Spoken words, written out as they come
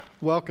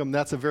Welcome.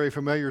 That's a very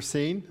familiar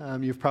scene.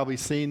 You've probably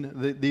seen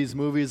these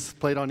movies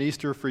played on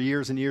Easter for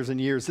years and years and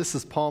years. This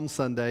is Palm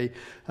Sunday.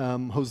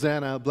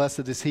 Hosanna,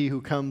 blessed is he who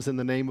comes in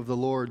the name of the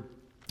Lord,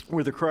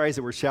 were the cries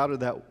that were shouted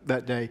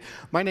that day.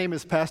 My name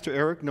is Pastor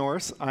Eric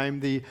Norris. I'm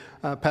the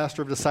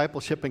pastor of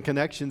discipleship and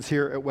connections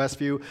here at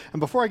Westview. And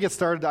before I get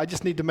started, I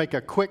just need to make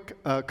a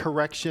quick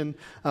correction.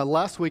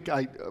 Last week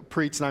I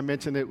preached and I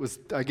mentioned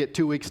I get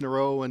 2 weeks in a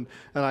row, and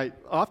I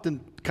often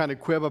kind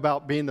of quib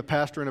about being the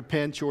pastor in a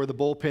pinch or the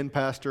bullpen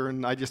pastor,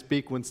 and I just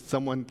speak when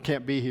someone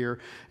can't be here.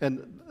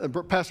 And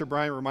Pastor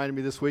Brian reminded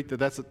me this week that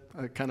that's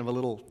a kind of a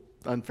little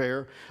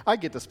unfair. I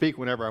get to speak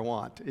whenever I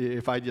want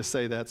if I just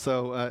say that.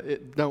 So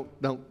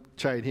don't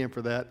chide him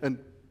for that. And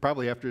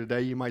probably after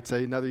today, you might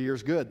say another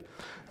year's good.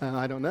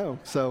 I don't know.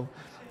 So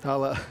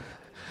I'll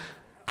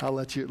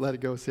let it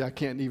go. See, I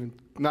can't even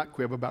not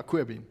quib about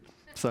quibbing.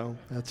 So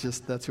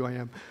that's who I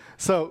am.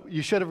 So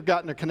you should have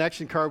gotten a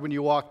connection card when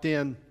you walked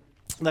in.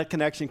 That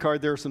connection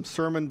card, there are some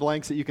sermon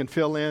blanks that you can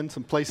fill in,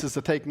 some places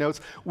to take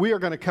notes. We are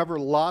going to cover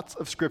lots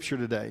of scripture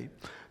today.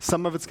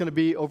 Some of it's going to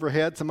be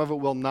overhead, some of it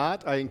will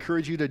not. I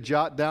encourage you to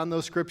jot down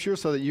those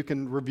scriptures so that you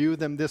can review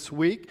them this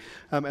week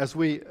as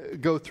we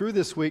go through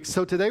this week.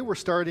 So today we're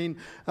starting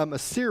a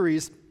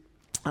series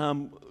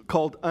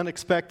called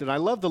Unexpected. I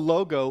love the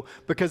logo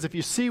because if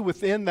you see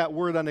within that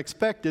word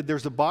unexpected,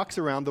 there's a box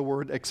around the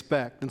word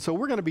expect. And so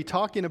we're going to be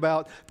talking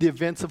about the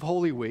events of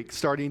Holy Week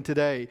starting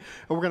today.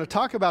 And we're going to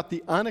talk about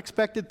the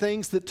unexpected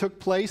things that took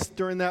place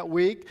during that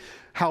week,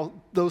 how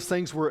those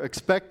things were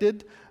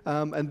expected,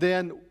 and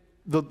then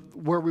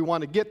where we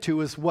want to get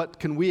to is what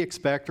can we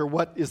expect, or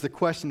what is the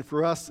question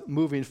for us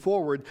moving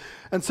forward.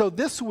 And so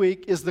this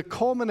week is the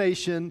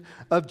culmination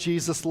of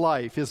Jesus'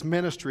 life, his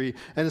ministry,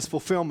 and his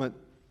fulfillment.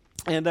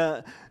 And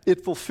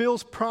it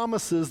fulfills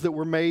promises that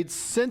were made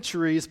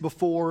centuries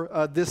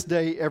before this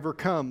day ever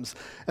comes.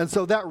 And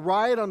so that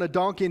ride on a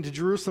donkey into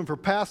Jerusalem for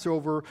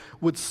Passover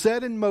would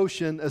set in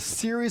motion a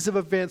series of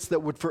events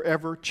that would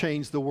forever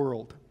change the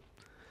world.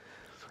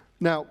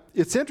 Now,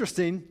 it's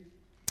interesting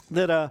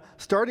that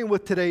starting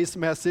with today's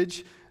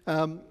message,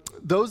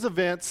 those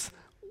events,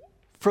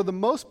 for the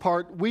most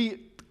part,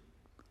 we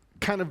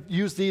kind of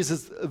use these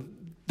as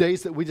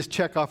days that we just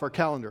check off our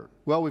calendar.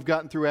 Well, we've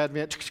gotten through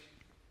Advent.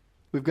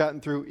 We've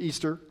gotten through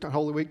Easter,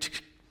 Holy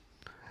Week,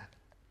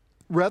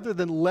 rather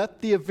than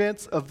let the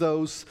events of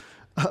those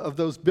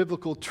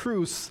biblical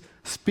truths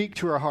speak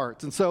to our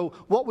hearts. And so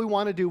what we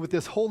want to do with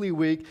this Holy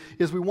Week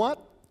is we want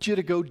you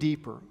to go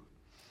deeper.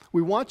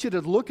 We want you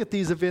to look at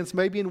these events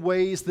maybe in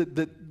ways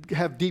that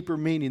have deeper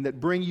meaning,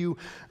 that bring you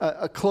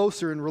a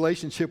closer in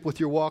relationship with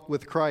your walk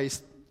with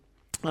Christ.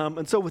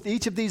 And so with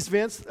each of these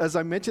events, as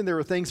I mentioned, there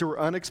were things that were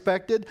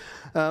unexpected,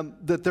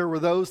 that there were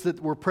those that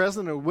were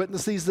present and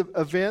witnessed these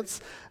events.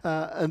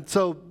 And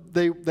so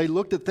they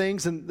looked at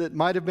things that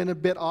might have been a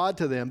bit odd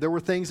to them. There were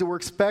things that were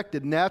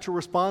expected, natural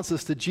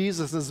responses to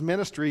Jesus'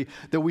 ministry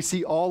that we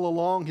see all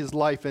along his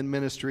life and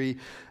ministry.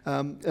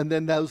 And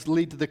then those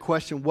lead to the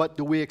question, what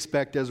do we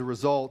expect as a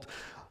result?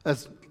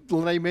 As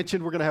Lene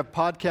mentioned, we're going to have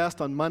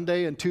podcast on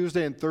Monday and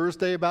Tuesday and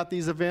Thursday about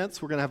these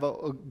events. We're going to have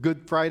a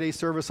Good Friday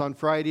service on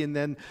Friday, and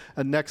then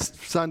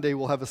next Sunday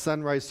we'll have a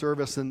sunrise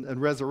service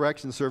and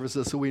resurrection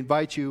services. So we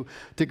invite you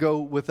to go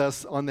with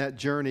us on that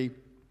journey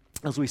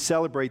as we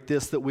celebrate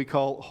this that we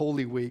call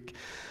Holy Week.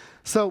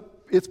 So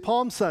it's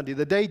Palm Sunday,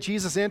 the day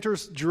Jesus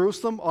enters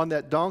Jerusalem on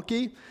that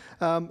donkey,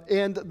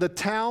 and the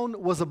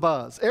town was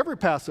abuzz. Every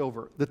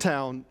Passover, the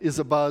town is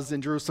abuzz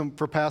in Jerusalem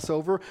for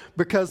Passover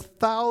because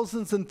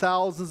thousands and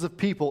thousands of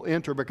people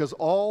enter, because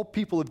all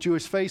people of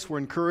Jewish faith were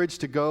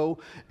encouraged to go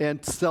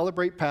and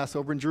celebrate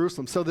Passover in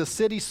Jerusalem. So the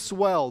city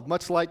swelled,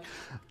 much like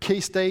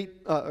K-State,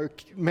 or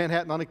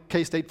Manhattan on a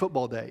K-State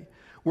football day,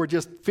 where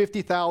just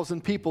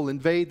 50,000 people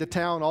invade the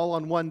town all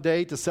on one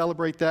day to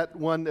celebrate that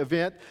one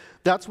event.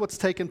 That's what's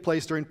taken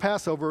place during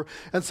Passover.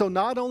 And so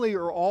not only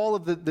are all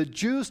of the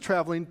Jews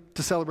traveling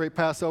to celebrate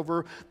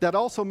Passover, that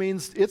also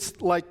means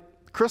it's like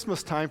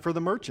Christmas time for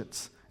the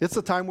merchants. It's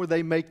the time where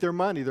they make their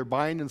money. They're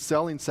buying and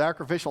selling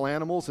sacrificial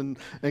animals and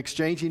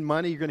exchanging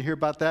money. You're going to hear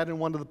about that in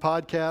one of the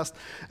podcasts.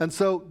 And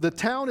so the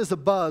town is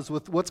abuzz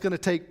with what's going to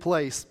take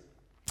place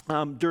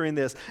during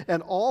this.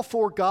 And all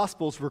four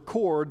Gospels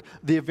record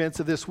the events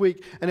of this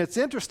week. And it's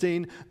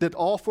interesting that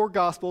all four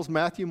Gospels,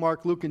 Matthew,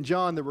 Mark, Luke, and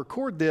John, that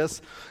record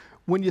this,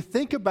 when you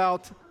think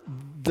about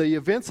the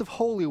events of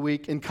Holy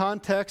Week in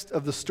context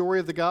of the story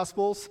of the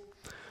Gospels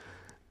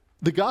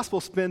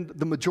spend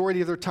the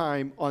majority of their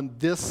time on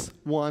this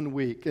 1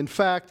 week. In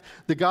fact,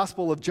 the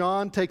Gospel of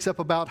John takes up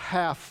about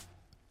half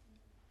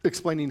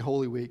explaining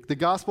Holy Week. The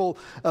Gospel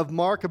of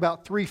Mark,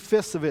 about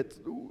 3/5 of it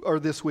are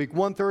this week.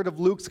 1/3 of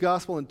Luke's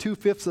Gospel and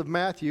 2/5 of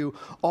Matthew,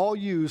 all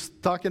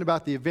used talking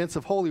about the events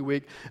of Holy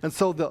Week. And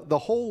so the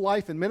whole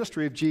life and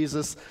ministry of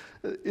Jesus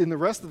in the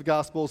rest of the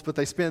Gospels, but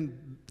they spend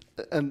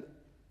an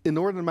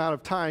inordinate amount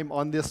of time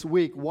on this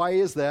week. Why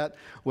is that?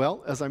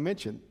 Well, as I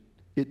mentioned,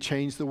 it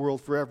changed the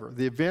world forever.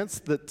 The events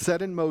that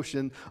set in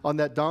motion on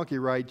that donkey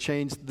ride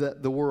changed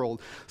the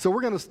world. So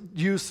we're going to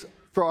use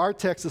for our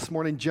text this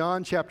morning,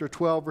 John chapter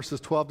 12, verses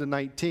 12 to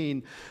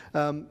 19.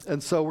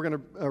 And so we're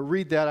going to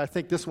read that. I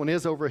think this one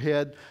is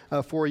overhead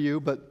for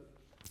you, but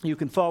you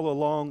can follow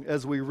along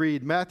as we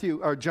read.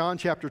 John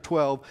chapter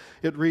 12,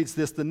 it reads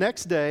this: The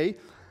next day,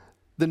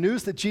 the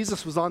news that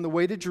Jesus was on the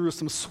way to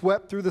Jerusalem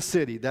swept through the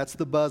city. That's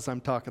the buzz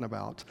I'm talking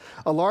about.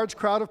 A large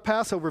crowd of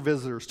Passover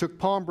visitors took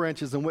palm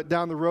branches and went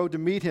down the road to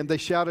meet him. They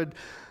shouted,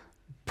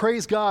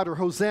 "Praise God," or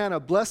 "Hosanna,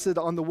 blessed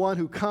on the one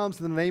who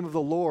comes in the name of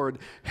the Lord.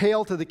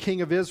 Hail to the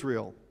King of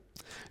Israel."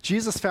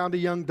 Jesus found a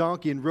young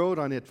donkey and rode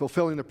on it,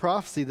 fulfilling the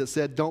prophecy that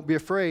said, "Don't be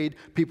afraid,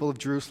 people of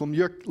Jerusalem.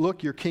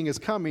 Look, your king is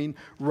coming,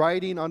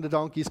 riding on the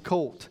donkey's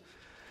colt."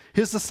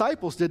 His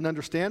disciples didn't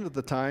understand at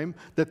the time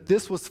that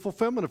this was the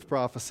fulfillment of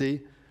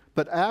prophecy.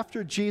 But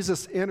after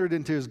Jesus entered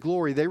into his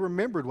glory, they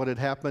remembered what had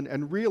happened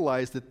and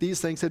realized that these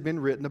things had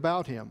been written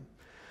about him.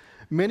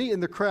 Many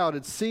in the crowd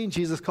had seen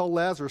Jesus call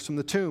Lazarus from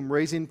the tomb,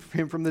 raising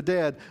him from the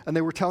dead, and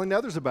they were telling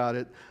others about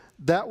it.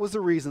 That was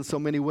the reason so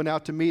many went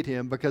out to meet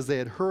him, because they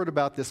had heard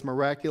about this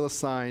miraculous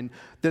sign.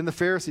 Then the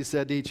Pharisees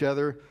said to each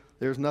other,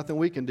 "There's nothing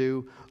we can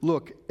do.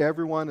 Look,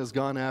 everyone has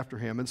gone after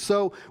him." And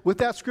so with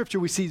that scripture,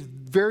 we see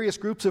various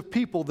groups of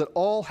people that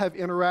all have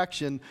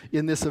interaction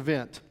in this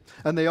event.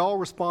 And they all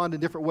respond in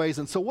different ways.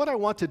 And so what I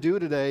want to do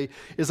today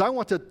is I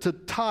want to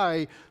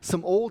tie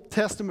some Old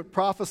Testament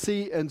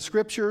prophecy and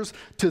scriptures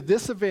to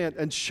this event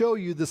and show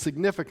you the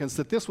significance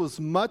that this was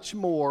much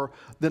more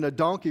than a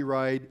donkey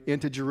ride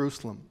into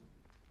Jerusalem.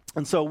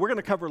 And so we're going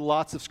to cover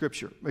lots of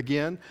scripture.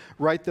 Again,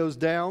 write those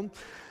down.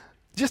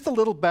 Just a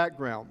little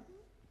background.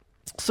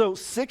 So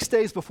 6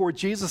 days before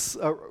Jesus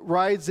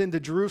rides into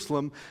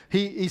Jerusalem,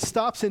 he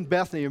stops in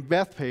Bethany, in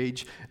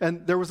Bethpage,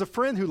 and there was a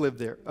friend who lived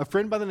there, a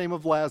friend by the name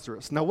of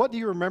Lazarus. Now, what do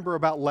you remember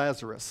about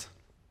Lazarus?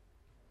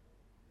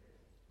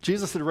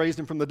 Jesus had raised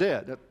him from the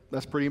dead.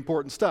 That's pretty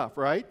important stuff,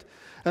 right?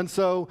 And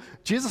so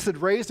Jesus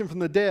had raised him from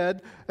the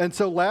dead, and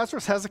so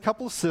Lazarus has a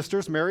couple of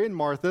sisters, Mary and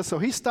Martha, so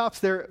he stops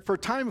there for a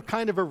time,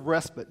 kind of a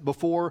respite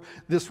before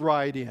this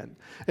ride in.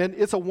 And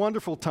it's a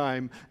wonderful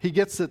time. He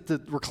gets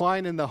to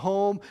recline in the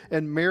home,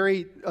 and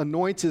Mary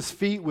anoints his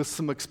feet with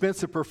some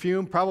expensive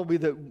perfume, probably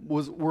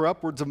were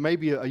upwards of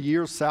maybe a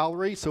year's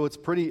salary, so it's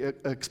pretty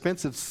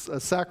expensive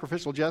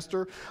sacrificial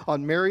gesture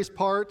on Mary's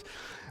part.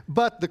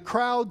 But the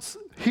crowds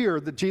hear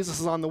that Jesus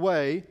is on the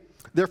way.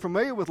 They're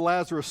familiar with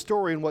Lazarus'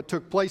 story and what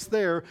took place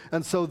there,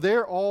 and so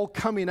they're all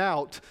coming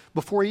out.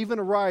 Before he even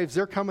arrives,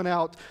 they're coming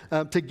out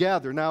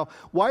together. Now,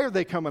 why are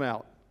they coming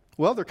out?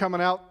 Well, they're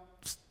coming out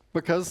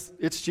because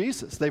it's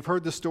Jesus. They've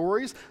heard the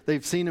stories.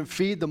 They've seen him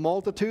feed the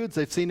multitudes.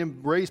 They've seen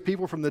him raise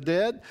people from the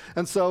dead.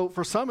 And so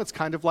for some, it's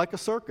kind of like a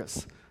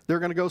circus. They're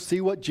going to go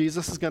see what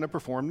Jesus is going to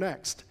perform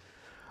next.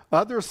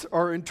 Others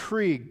are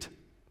intrigued.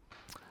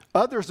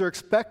 Others are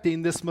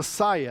expecting this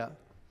Messiah,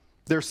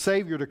 their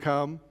Savior, to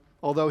come,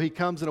 although he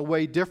comes in a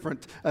way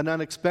different, an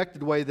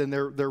unexpected way than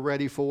they're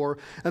ready for.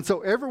 And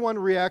so everyone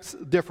reacts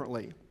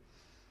differently.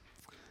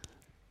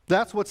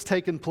 That's what's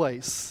taken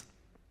place.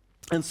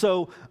 And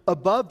so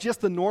above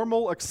just the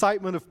normal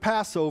excitement of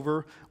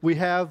Passover, we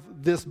have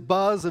this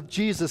buzz of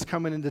Jesus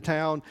coming into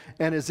town,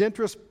 and his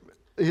entrance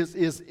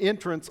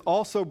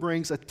also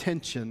brings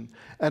attention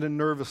and a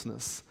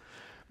nervousness.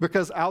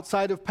 Because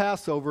outside of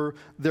Passover,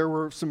 there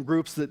were some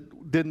groups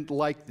that didn't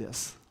like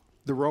this.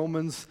 The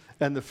Romans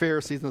and the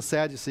Pharisees and the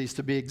Sadducees,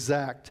 to be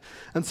exact.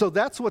 And so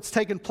that's what's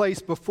taken place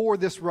before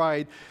this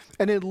ride.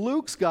 And in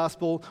Luke's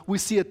gospel, we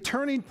see a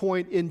turning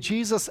point in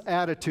Jesus'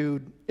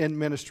 attitude in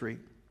ministry.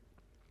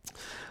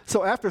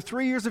 So after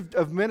 3 years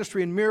of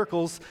ministry and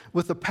miracles,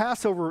 with the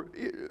Passover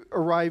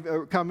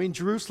coming in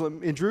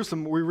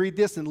Jerusalem, we read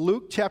this in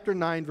Luke chapter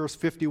 9, verse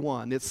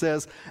 51. It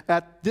says,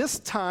 "At this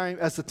time,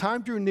 as the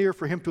time drew near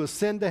for him to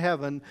ascend to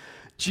heaven,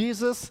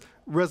 Jesus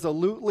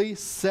resolutely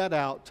set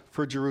out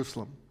for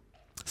Jerusalem."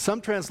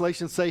 Some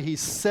translations say he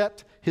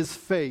set his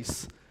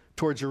face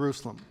toward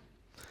Jerusalem.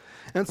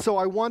 And so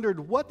I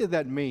wondered, what did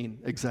that mean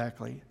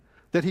exactly?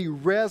 That he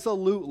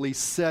resolutely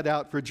set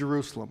out for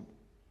Jerusalem.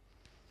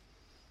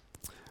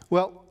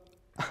 Well,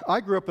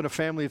 I grew up in a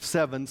family of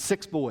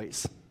 6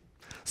 boys.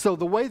 So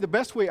the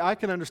best way I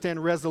can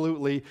understand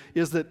resolutely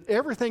is that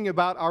everything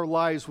about our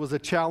lives was a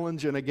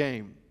challenge and a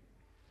game.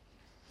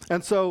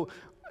 And so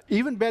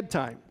even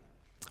bedtime,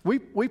 we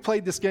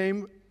played this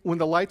game when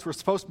the lights were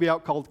supposed to be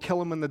out called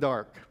Kill 'Em in the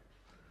Dark.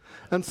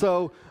 And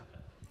so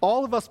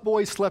all of us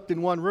boys slept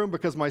in one room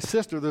because my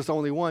sister, there's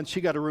only one, she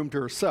got a room to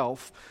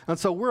herself. And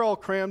so we're all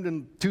crammed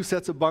in 2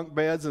 sets of bunk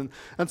beds. And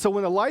so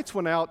when the lights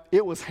went out,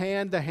 it was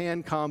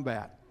hand-to-hand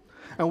combat.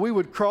 And we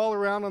would crawl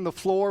around on the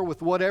floor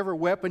with whatever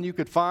weapon you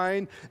could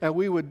find, and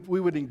we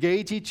would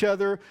engage each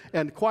other.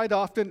 And quite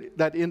often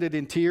that ended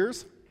in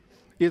tears,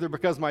 either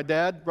because my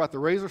dad brought the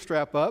razor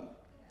strap up.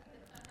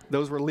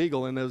 Those were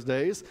legal in those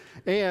days.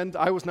 And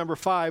I was number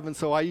 5, and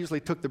so I usually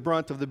took the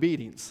brunt of the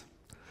beatings.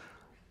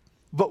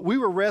 But we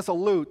were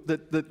resolute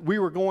that we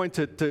were going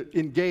to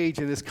engage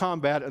in this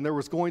combat, and there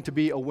was going to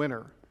be a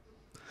winner.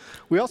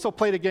 We also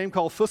played a game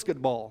called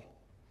Fusketball.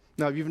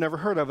 Now, if you've never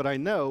heard of it, I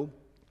know.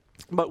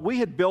 But we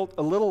had built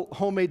a little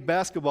homemade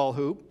basketball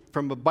hoop,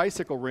 from a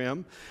bicycle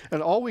rim,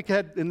 and all we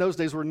had in those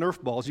days were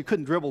Nerf balls. You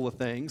couldn't dribble the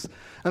things.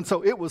 And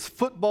so it was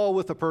football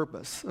with a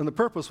purpose, and the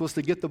purpose was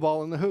to get the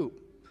ball in the hoop.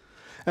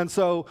 And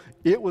so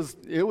it was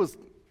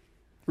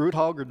root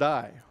hog or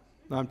die.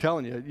 I'm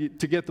telling you,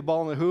 to get the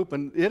ball in the hoop,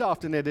 and it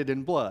often ended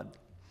in blood.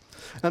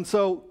 And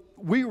so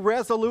we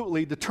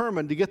resolutely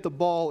determined to get the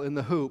ball in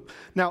the hoop.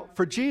 Now,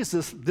 for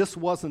Jesus, this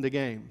wasn't a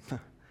game.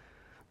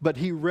 But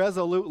he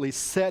resolutely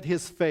set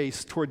his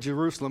face toward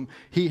Jerusalem.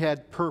 He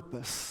had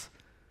purpose.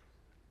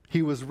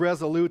 He was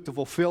resolute to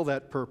fulfill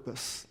that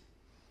purpose.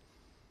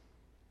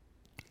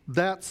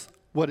 That's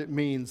what it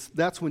means.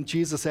 That's when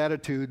Jesus'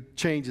 attitude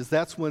changes.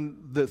 That's when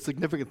the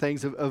significant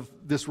things of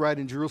this ride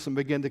in Jerusalem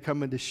begin to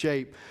come into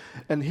shape.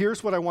 And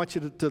here's what I want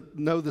you to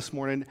know this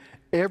morning.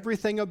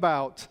 Everything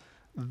about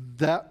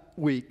that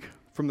week,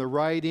 from the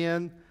ride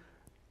in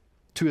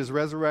to his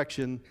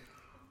resurrection,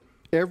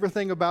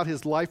 everything about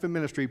his life and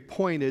ministry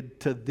pointed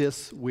to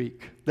this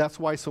week. That's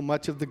why so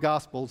much of the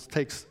Gospels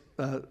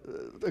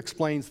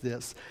explains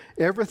this.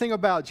 Everything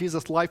about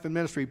Jesus' life and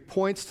ministry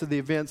points to the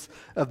events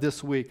of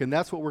this week, and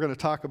that's what we're going to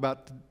talk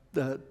about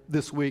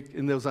this week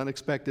in those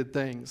unexpected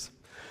things.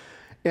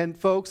 And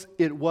folks,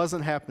 it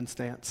wasn't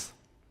happenstance.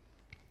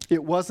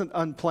 It wasn't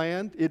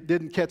unplanned. It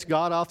didn't catch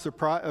God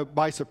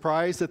by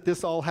surprise that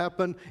this all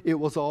happened. It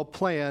was all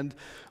planned.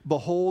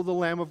 Behold the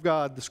Lamb of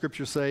God, the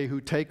scriptures say, who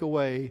take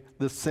away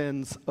the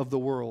sins of the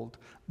world.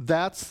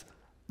 That's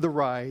the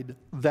ride.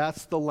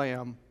 That's the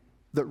Lamb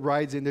that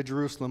rides into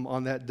Jerusalem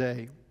on that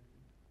day.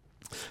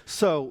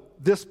 So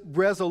this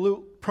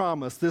resolute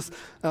promise, this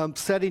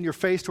setting your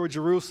face toward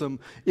Jerusalem,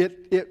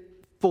 it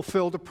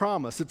fulfilled a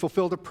promise. It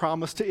fulfilled a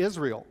promise to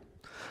Israel.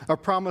 A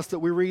promise that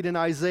we read in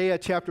Isaiah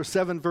chapter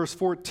 7, verse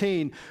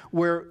 14,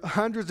 where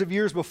hundreds of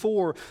years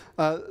before,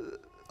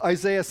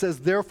 Isaiah says,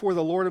 "Therefore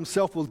the Lord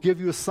himself will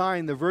give you a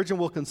sign. The virgin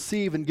will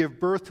conceive and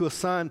give birth to a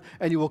son,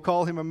 and you will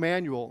call him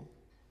Emmanuel,"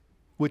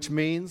 which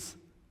means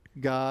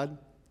God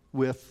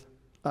with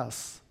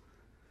us.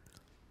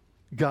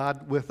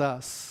 God with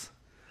us.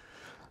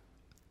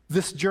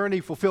 This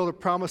journey fulfilled a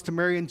promise to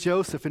Mary and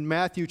Joseph in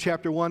Matthew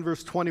chapter 1,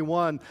 verse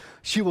 21.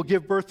 She will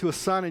give birth to a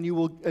son, and you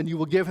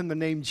will give him the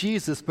name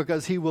Jesus,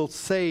 because he will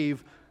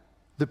save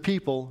the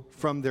people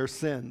from their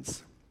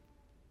sins.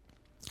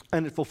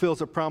 And it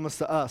fulfills a promise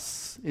to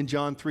us in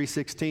John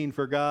 3:16,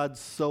 "For God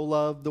so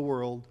loved the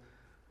world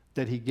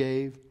that he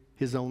gave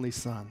his only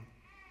Son,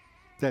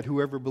 that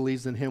whoever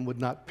believes in him would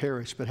not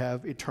perish but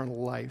have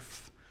eternal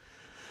life."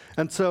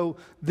 And so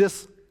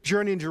this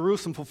journey in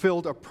Jerusalem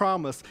fulfilled a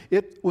promise.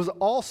 It was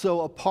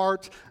also a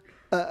part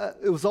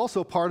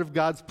of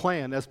God's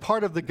plan. As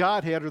part of the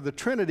Godhead or the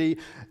Trinity,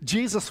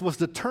 Jesus was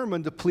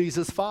determined to please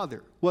his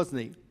Father,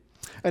 wasn't he?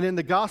 And in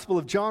the Gospel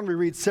of John, we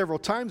read several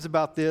times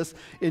about this.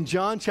 In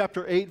John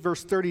chapter 8,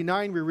 verse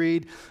 39, we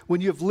read, "When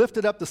you have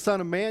lifted up the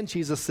Son of Man,"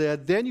 Jesus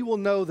said, "then you will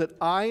know that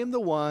I am the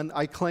one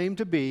I claim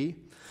to be,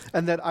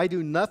 and that I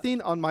do nothing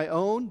on my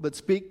own, but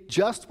speak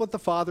just what the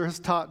Father has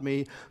taught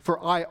me,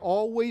 for I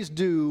always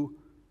do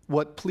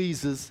what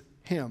pleases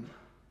him."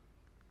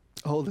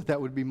 Oh,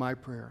 that would be my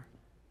prayer,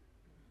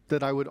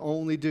 that I would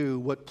only do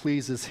what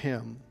pleases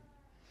him.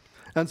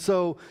 And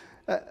so,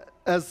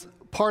 as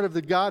part of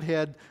the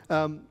Godhead,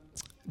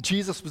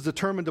 Jesus was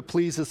determined to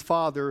please his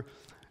Father.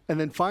 And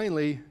then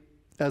finally,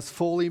 as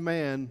fully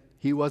man,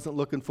 he wasn't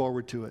looking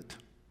forward to it.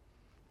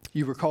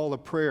 You recall a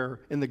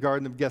prayer in the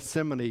Garden of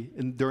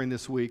Gethsemane during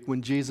this week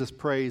when Jesus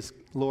prays,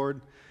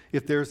 "Lord,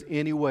 if there's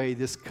any way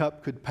this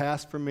cup could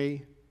pass from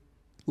me,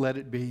 let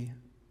it be.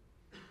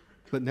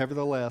 But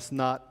nevertheless,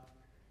 not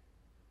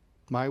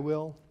my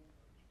will,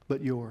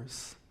 but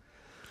yours."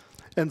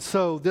 And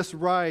so this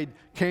ride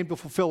came to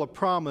fulfill a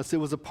promise. It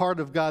was a part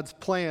of God's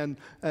plan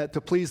and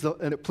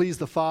it pleased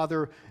the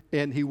Father,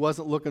 and he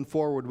wasn't looking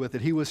forward with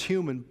it. He was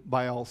human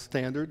by all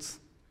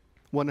standards.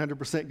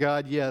 100%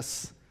 God,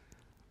 yes,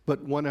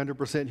 but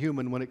 100%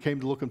 human when it came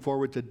to looking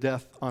forward to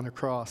death on a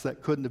cross.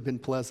 That couldn't have been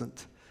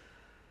pleasant.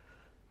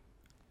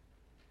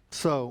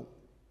 So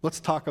let's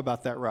talk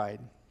about that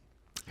ride.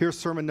 Here's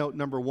sermon note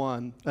number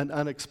 1, an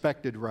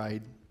unexpected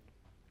ride.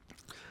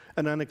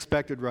 An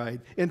unexpected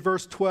ride. In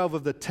verse 12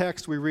 of the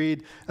text, we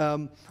read,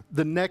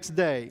 the next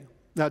day.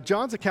 Now,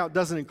 John's account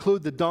doesn't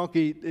include the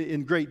donkey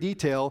in great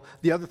detail.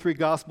 The other 3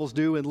 Gospels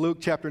do. In Luke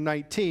chapter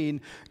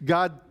 19,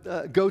 go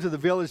to the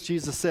village,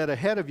 Jesus said,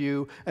 ahead of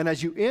you, and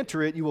as you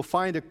enter it, you will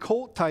find a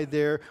colt tied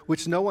there,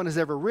 which no one has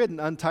ever ridden.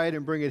 Untie it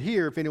and bring it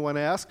here. If anyone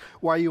asks,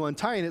 why are you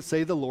untying it?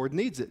 Say, the Lord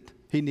needs it.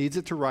 He needs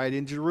it to ride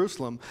in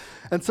Jerusalem.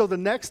 And so the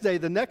next day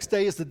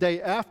is the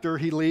day after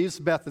he leaves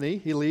Bethany.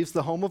 He leaves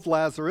the home of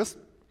Lazarus.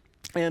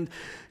 And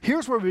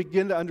here's where we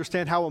begin to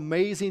understand how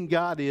amazing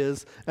God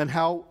is and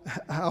how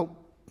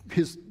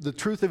the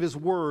truth of his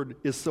word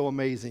is so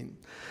amazing.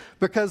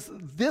 Because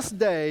this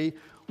day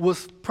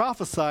was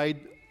prophesied,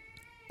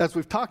 as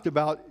we've talked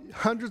about,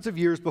 hundreds of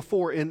years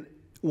before. And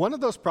one of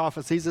those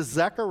prophecies is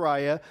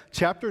Zechariah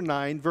chapter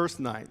 9, verse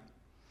 9.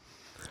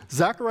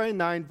 Zechariah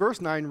 9,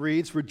 verse 9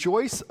 reads,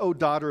 "Rejoice, O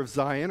daughter of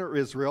Zion," or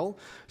Israel.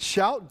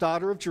 "Shout,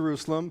 daughter of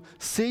Jerusalem.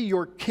 See,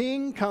 your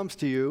king comes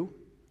to you."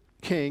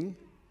 King.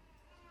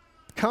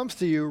 comes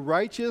to you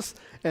righteous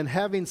and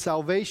having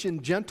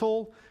salvation,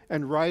 gentle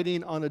and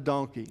riding on a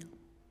donkey.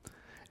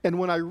 And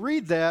when I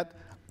read that,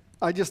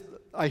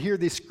 I hear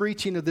the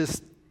screeching of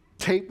this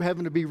tape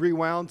having to be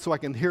rewound so I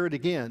can hear it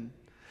again.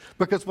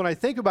 Because when I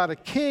think about a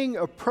king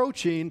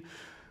approaching,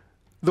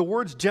 the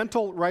words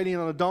gentle riding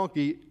on a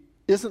donkey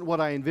isn't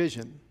what I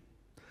envision.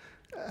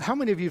 How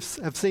many of you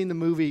have seen the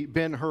movie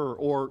Ben-Hur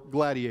or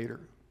Gladiator?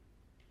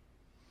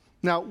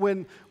 Now,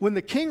 when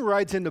the king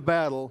rides into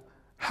battle,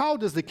 how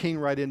does the king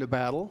ride into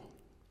battle?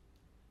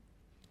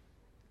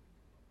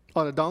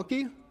 On a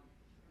donkey?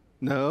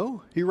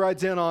 No, he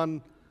rides in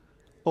on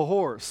a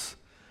horse.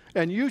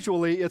 And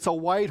usually it's a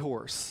white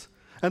horse.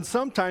 And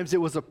sometimes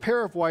it was a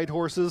pair of white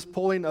horses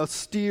pulling a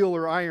steel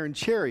or iron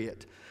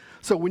chariot.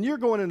 So when you're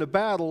going into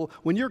battle,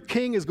 when your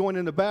king is going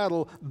into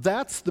battle,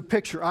 that's the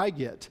picture I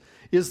get,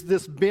 is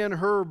this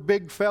Ben-Hur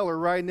big fella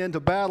riding into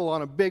battle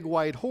on a big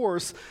white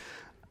horse.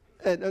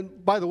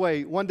 And by the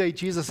way, one day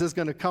Jesus is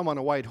going to come on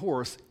a white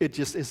horse. It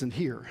just isn't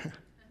here.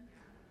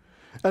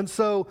 And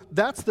so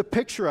that's the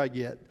picture I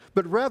get.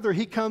 But rather,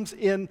 he comes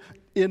in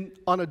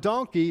on a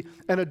donkey,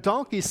 and a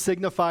donkey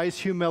signifies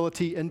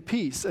humility and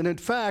peace. And in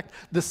fact,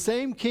 the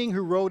same king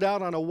who rode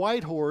out on a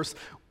white horse,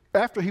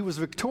 after he was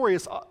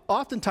victorious,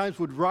 oftentimes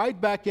would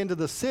ride back into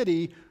the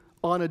city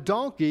on a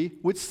donkey,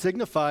 which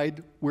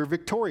signified we're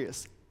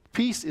victorious.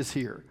 Peace is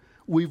here.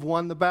 We've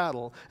won the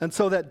battle. And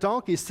so that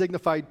donkey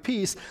signified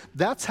peace.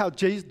 That's how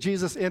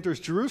Jesus enters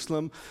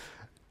Jerusalem.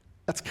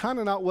 That's kind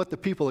of not what the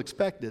people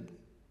expected.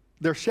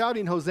 They're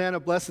shouting, Hosanna,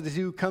 blessed is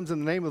he who comes in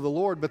the name of the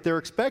Lord, but they're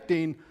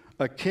expecting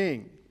a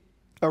king,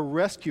 a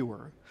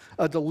rescuer,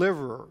 a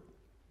deliverer.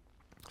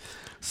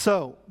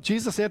 So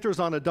Jesus enters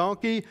on a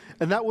donkey,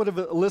 and that would have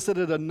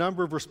elicited a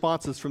number of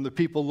responses from the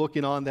people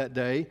looking on that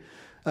day.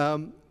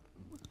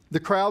 The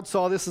crowd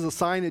saw this as a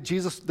sign that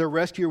Jesus, their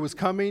rescuer, was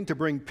coming to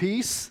bring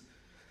peace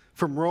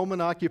from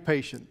Roman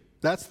occupation.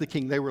 That's the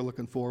king they were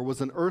looking for,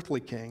 was an earthly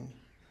king.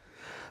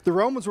 The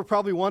Romans were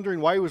probably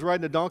wondering why he was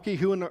riding a donkey.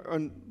 Who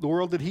in the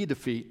world did he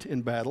defeat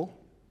in battle?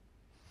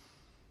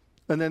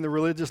 And then the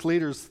religious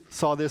leaders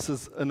saw this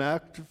as an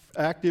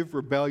active,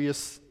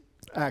 rebellious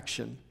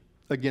action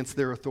against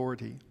their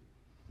authority.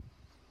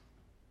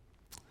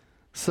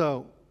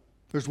 So,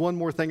 there's one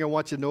more thing I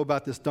want you to know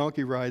about this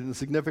donkey ride and the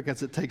significance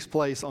that takes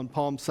place on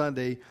Palm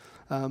Sunday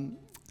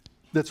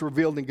that's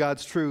revealed in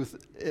God's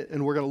truth.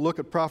 And we're going to look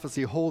at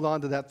prophecy. Hold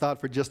on to that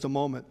thought for just a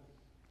moment.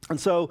 And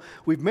so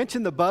we've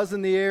mentioned the buzz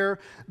in the air.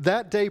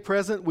 That day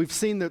present, we've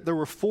seen that there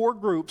were 4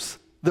 groups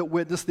that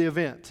witnessed the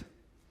event.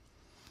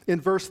 In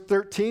verse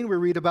 13, we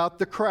read about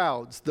the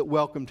crowds that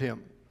welcomed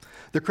him.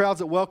 The crowds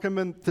that welcomed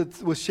him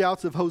with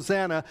shouts of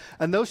Hosanna.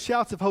 And those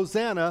shouts of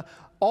Hosanna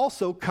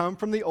also come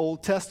from the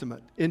Old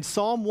Testament. In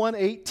Psalm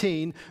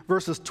 118,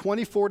 verses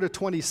 24 to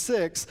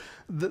 26,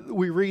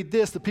 we read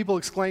this. The people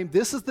exclaim,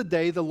 "This is the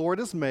day the Lord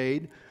has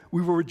made.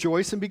 We will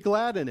rejoice and be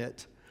glad in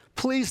it.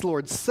 Please,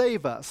 Lord,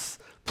 save us.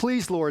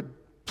 Please, Lord,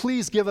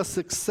 please give us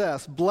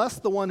success. Bless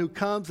the one who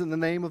comes in the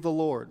name of the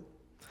Lord."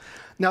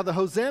 Now, the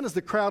hosannas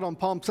the crowd on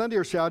Palm Sunday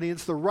are shouting,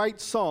 it's the right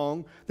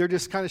song. They're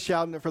just kind of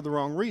shouting it for the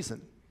wrong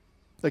reason.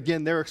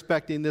 Again, they're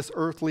expecting this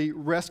earthly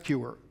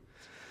rescuer.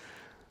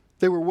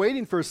 They were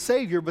waiting for a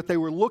Savior, but they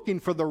were looking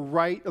for the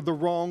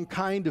wrong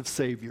kind of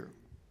Savior.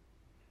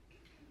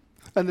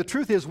 And the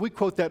truth is, we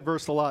quote that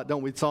verse a lot,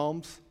 don't we,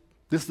 Psalms?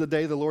 This is the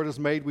day the Lord has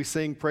made. We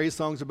sing praise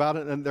songs about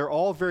it, and they're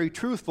all very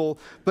truthful.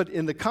 But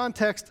in the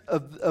context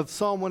of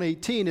Psalm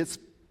 118, it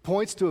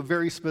points to a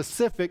very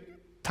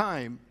specific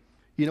time.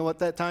 You know what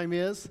that time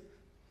is?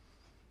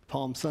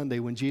 Palm Sunday,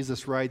 when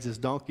Jesus rides his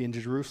donkey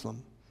into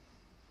Jerusalem,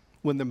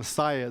 when the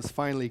Messiah has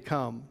finally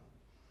come.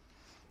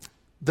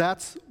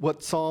 That's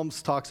what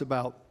Psalms talks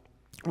about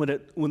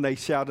when they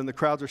shout, and the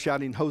crowds are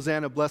shouting,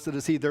 Hosanna, blessed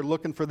is he. They're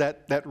looking for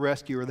that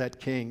rescuer, that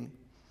king.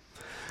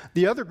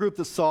 The other group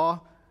that saw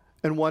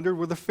and wondered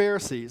were the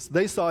Pharisees.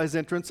 They saw his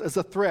entrance as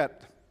a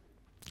threat.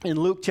 In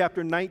Luke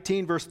chapter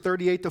 19, verse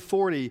 38 to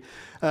 40,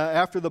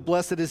 after the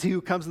blessed is he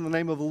who comes in the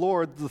name of the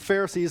Lord, the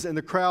Pharisees and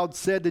the crowd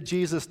said to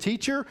Jesus,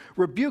 "Teacher,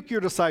 rebuke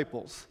your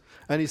disciples."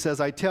 And he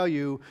says, "I tell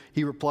you,"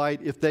 he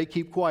replied, "if they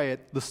keep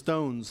quiet, the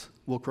stones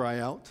will cry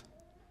out."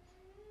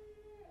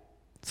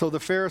 So the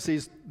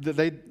Pharisees,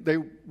 they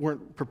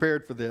weren't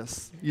prepared for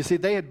this. You see,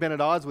 they had been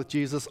at odds with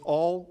Jesus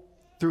all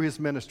through his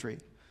ministry.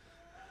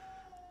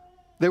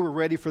 They were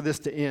ready for this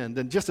to end.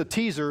 And just a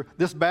teaser,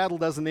 this battle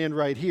doesn't end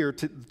right here.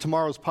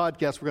 Tomorrow's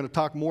podcast, we're going to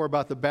talk more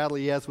about the battle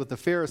he has with the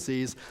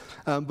Pharisees.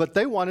 But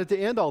they wanted to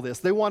end all this.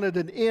 They wanted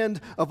an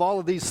end of all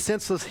of these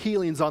senseless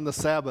healings on the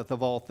Sabbath,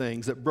 of all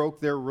things, that broke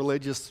their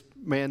religious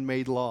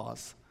man-made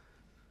laws.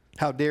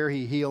 How dare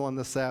he heal on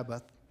the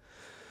Sabbath?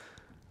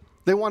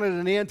 They wanted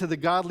an end to the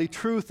godly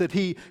truth that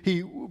he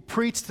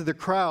preached to the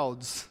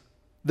crowds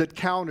that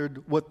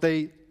countered what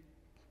they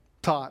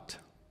taught.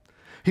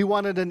 He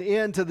wanted an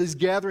end to these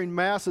gathering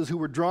masses who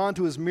were drawn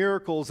to his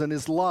miracles and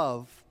his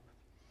love.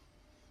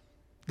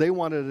 They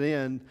wanted an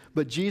end,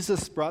 but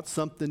Jesus brought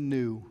something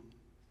new.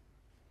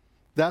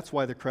 That's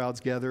why the crowds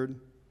gathered.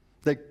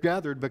 They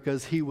gathered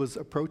because he was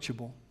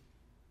approachable.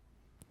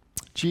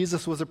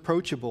 Jesus was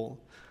approachable.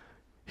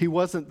 He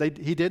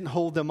didn't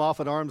hold them off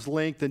at arm's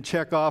length and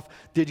check off,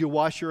 did you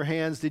wash your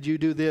hands? Did you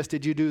do this?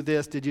 Did you do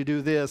this? Did you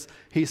do this?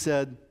 He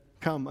said,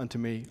 come unto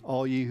me,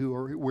 all ye who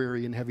are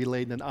weary and heavy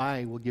laden, and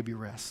I will give you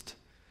rest.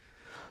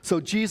 So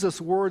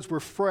Jesus' words were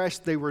fresh,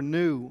 they were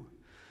new.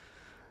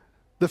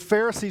 The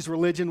Pharisees'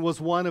 religion was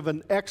one of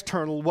an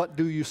external, what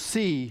do you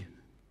see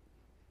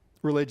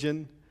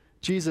religion.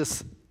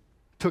 Jesus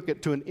took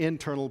it to an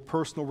internal,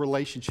 personal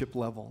relationship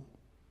level.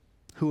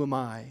 Who am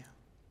I?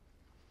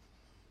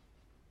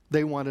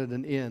 They wanted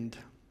an end.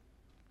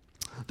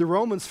 The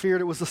Romans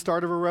feared it was the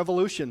start of a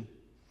revolution.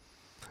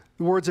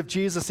 The words of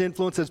Jesus'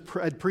 influence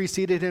had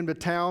preceded him to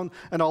town,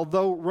 and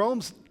although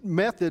Rome's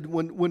method,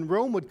 when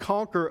Rome would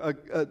conquer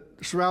a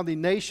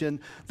surrounding nation,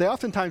 they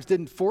oftentimes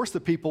didn't force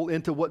the people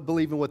into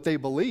believing what they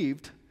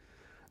believed.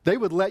 They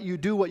would let you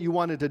do what you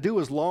wanted to do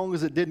as long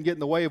as it didn't get in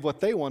the way of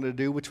what they wanted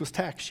to do, which was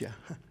tax you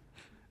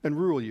and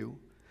rule you.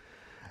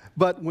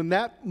 But when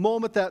that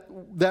moment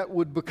that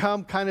would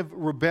become kind of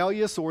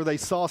rebellious, or they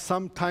saw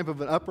some type of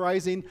an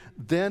uprising,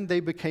 then they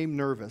became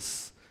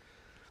nervous.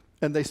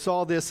 And they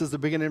saw this as the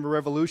beginning of a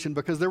revolution,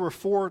 because there were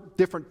 4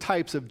 different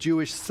types of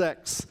Jewish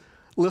sects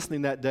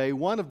listening that day.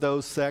 One of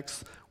those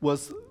sects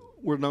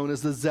were known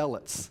as the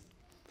Zealots.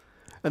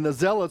 And the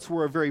Zealots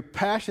were a very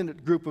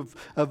passionate group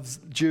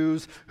of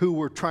Jews who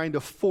were trying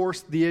to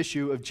force the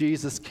issue of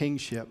Jesus'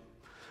 kingship.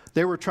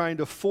 They were trying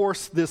to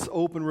force this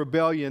open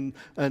rebellion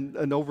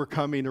and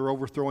overcoming or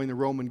overthrowing the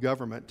Roman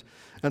government.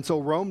 And so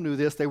Rome knew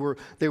this. They were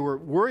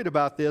worried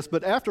about this.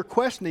 But after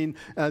questioning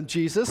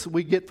Jesus,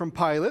 we get from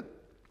Pilate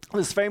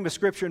this famous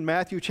scripture in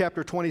Matthew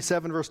chapter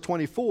 27, verse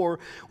 24,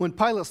 when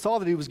Pilate saw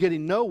that he was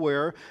getting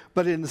nowhere,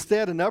 but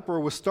instead an uproar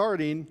was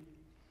starting,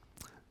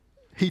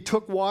 he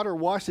took water,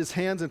 washed his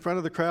hands in front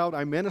of the crowd.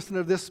 I'm innocent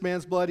of this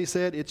man's blood, he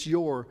said. It's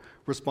your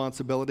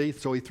responsibility.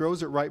 So he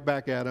throws it right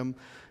back at him.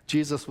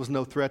 Jesus was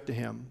no threat to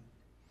him.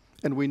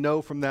 And we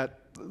know from that,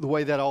 the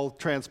way that all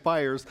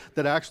transpires,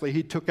 that actually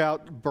he took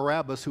out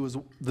Barabbas, who was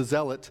the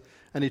zealot,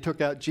 and he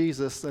took out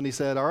Jesus, and he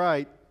said, all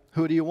right,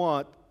 who do you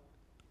want?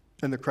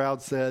 And the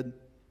crowd said,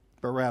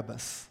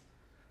 Barabbas.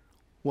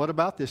 What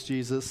about this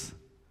Jesus?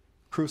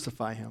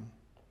 Crucify him.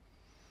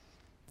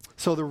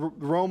 So the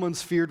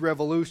Romans feared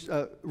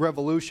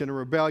revolution and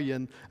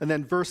rebellion. And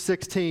then verse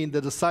 16,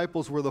 the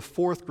disciples were the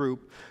 4th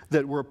group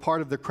that were a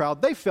part of the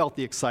crowd. They felt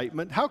the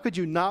excitement. How could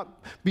you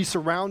not be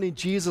surrounding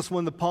Jesus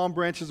when the palm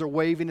branches are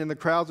waving and the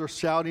crowds are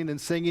shouting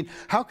and singing?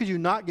 How could you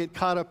not get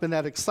caught up in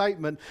that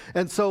excitement?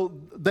 And so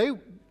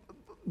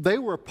they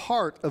were a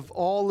part of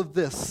all of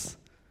this.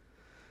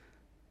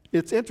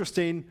 It's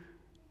interesting.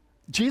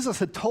 Jesus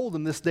had told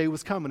them this day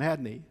was coming,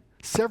 hadn't he?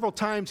 Several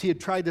times he had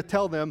tried to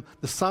tell them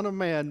the Son of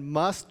Man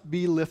must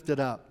be lifted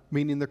up,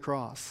 meaning the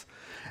cross.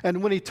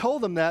 And when he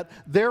told them that,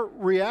 their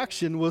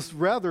reaction was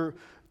rather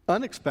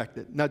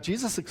unexpected. Now,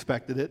 Jesus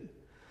expected it,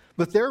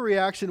 but their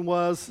reaction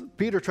was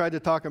Peter tried to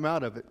talk him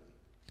out of it.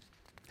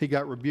 He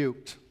got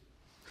rebuked.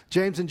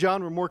 James and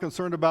John were more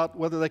concerned about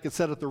whether they could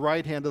sit at the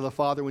right hand of the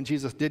Father when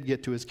Jesus did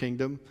get to his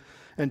kingdom,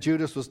 and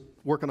Judas was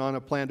working on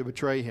a plan to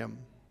betray him.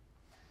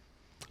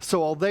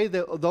 So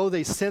although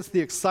they sensed the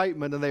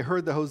excitement and they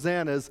heard the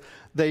hosannas,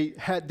 they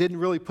didn't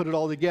really put it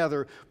all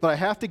together. But I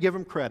have to give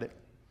them credit.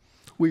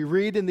 We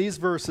read in these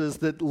verses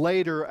that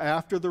later,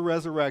 after the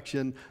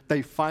resurrection,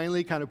 they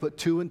finally kind of put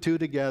 2 and 2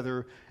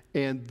 together,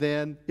 and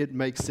then it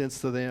makes sense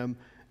to them,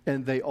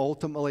 and they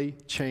ultimately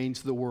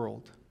change the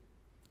world.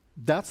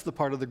 That's the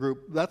part of the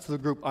group, that's the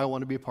group I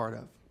want to be a part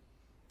of,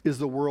 is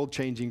the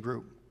world-changing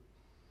group.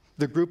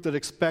 The group that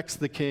expects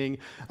the king.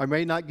 I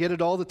may not get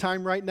it all the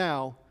time right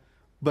now,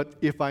 but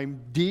if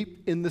I'm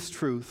deep in this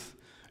truth,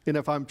 and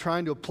if I'm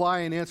trying to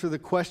apply and answer the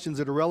questions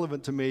that are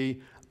relevant to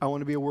me, I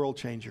want to be a world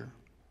changer.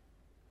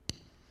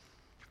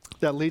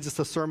 That leads us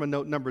to sermon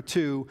note number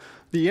 2.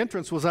 The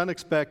entrance was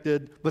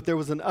unexpected, but there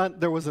was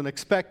an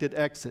expected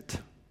exit.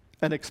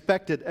 An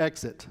expected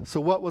exit. So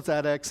what was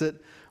that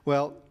exit?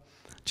 Well,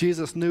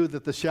 Jesus knew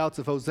that the shouts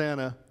of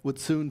Hosanna would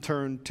soon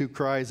turn to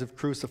cries of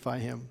crucify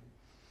him.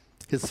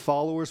 His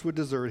followers would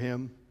desert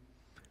him.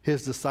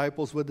 His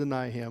disciples would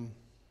deny him.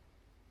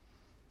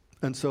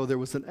 And so there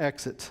was an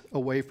exit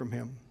away from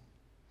him.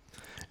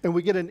 And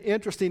we get an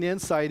interesting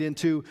insight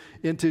into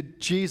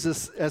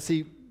Jesus as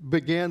he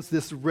begins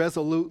this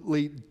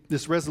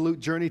resolute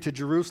journey to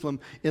Jerusalem.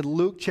 In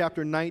Luke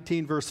chapter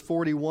 19, verse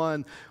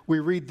 41, we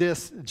read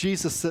this.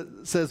 Jesus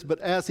says, but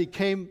as he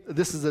came,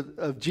 this is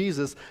of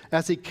Jesus,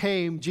 as he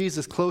came,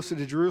 Jesus, closer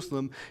to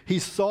Jerusalem, he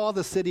saw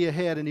the city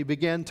ahead and he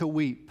began to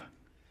weep.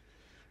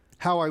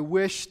 How I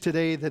wish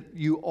today that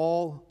you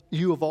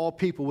of all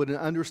people would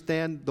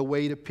understand the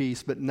way to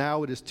peace, but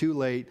now it is too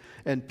late,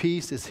 and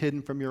peace is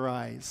hidden from your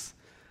eyes.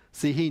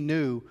 See, he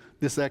knew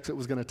this exit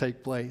was going to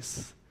take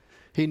place.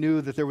 He knew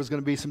that there was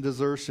going to be some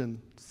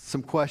desertion,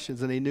 some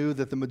questions, and he knew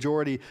that the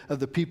majority of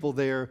the people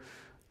there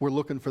were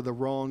looking for the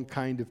wrong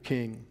kind of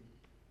king.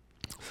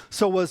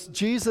 So was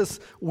Jesus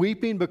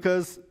weeping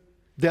because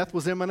death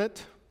was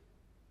imminent?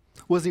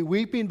 Was he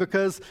weeping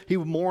because he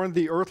mourned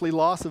the earthly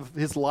loss of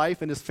his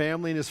life and his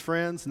family and his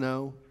friends?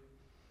 No.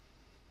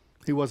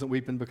 He wasn't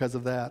weeping because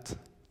of that.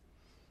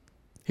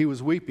 He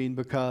was weeping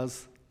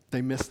because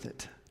they missed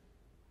it.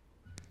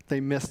 They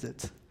missed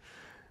it.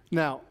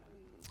 Now,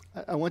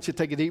 I want you to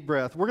take a deep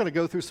breath. We're going to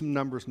go through some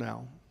numbers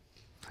now.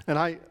 And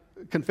I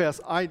confess,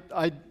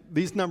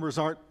 these numbers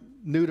aren't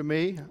new to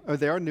me, or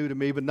they are new to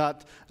me, but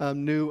not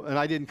new, and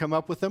I didn't come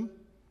up with them.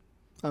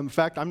 In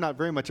fact, I'm not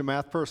very much a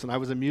math person. I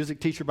was a music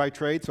teacher by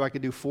trade, so I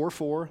could do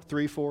 4/4,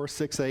 3/4,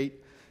 6/8.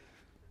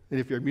 And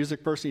if you're a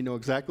music person, you know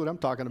exactly what I'm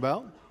talking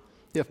about.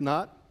 If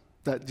not,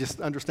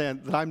 just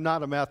understand that I'm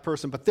not a math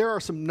person. But there are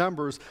some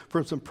numbers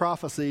from some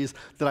prophecies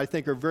that I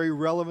think are very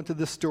relevant to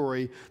this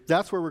story.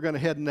 That's where we're going to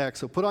head next.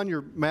 So put on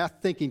your math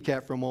thinking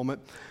cap for a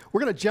moment.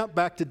 We're going to jump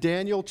back to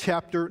Daniel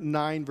chapter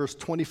 9, verse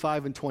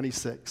 25 and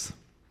 26.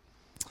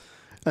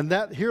 And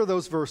here are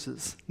those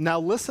verses. Now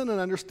listen and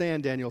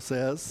understand, Daniel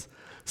says,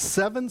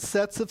 7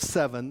 sets of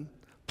 7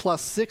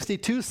 plus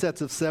 62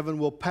 sets of 7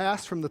 will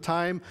pass from the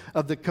time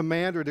of the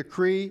command or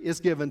decree is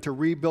given to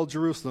rebuild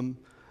Jerusalem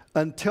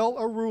until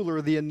a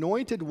ruler, the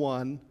anointed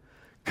one,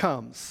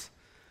 comes.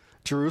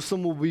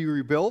 Jerusalem will be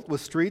rebuilt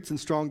with streets and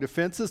strong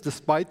defenses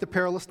despite the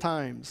perilous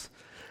times.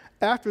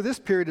 After this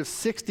period of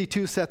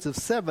 62 sets of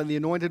 7, the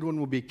anointed one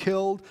will be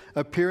killed,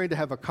 appearing to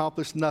have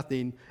accomplished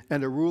nothing,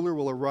 and a ruler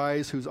will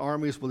arise whose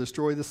armies will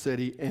destroy the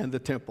city and the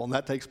temple. And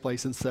that takes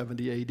place in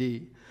 70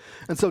 AD.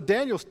 And so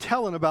Daniel's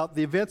telling about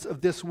the events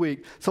of this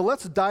week. So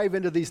let's dive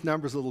into these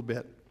numbers a little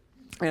bit.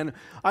 And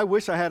I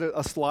wish I had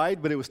a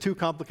slide, but it was too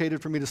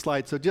complicated for me to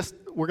slide. So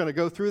we're going to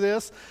go through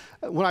this.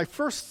 When I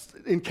first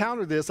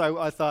encountered this,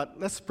 I thought,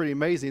 that's pretty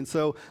amazing.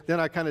 So then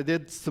I kind of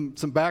did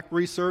some back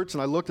research,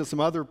 and I looked at some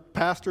other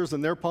pastors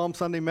and their Palm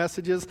Sunday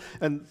messages,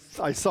 and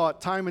I saw it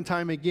time and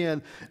time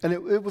again, and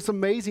it was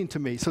amazing to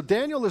me. So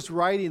Daniel is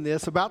writing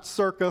this about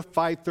circa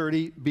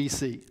 530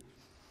 BC.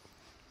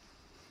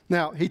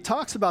 Now, he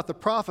talks about the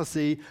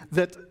prophecy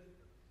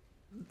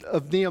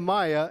of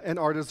Nehemiah and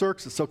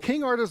Artaxerxes. So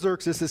King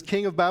Artaxerxes is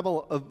king of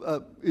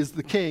Babylon. Is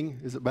the king?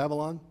 Is it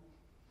Babylon?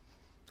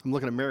 I'm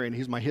looking at Marion.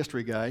 He's my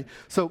history guy.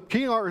 So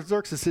King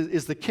Artaxerxes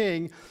is the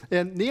king,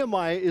 and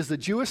Nehemiah is the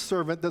Jewish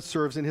servant that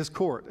serves in his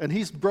court. And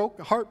he's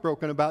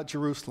heartbroken about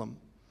Jerusalem.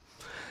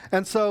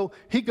 And so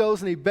he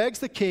goes and he begs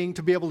the king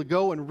to be able to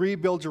go and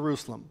rebuild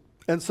Jerusalem.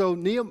 And so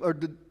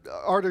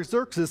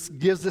Artaxerxes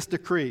gives this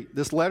decree,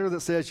 this letter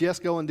that says, yes,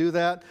 go and do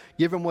that.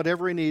 Give him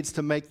whatever he needs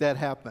to make that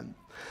happen.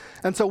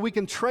 And so we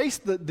can trace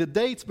the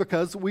dates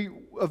because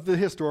of the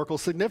historical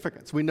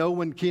significance. We know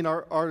when King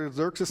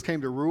Artaxerxes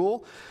came to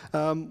rule.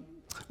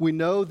 We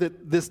know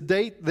that this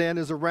date then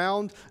is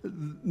around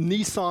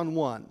Nisan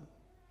 1.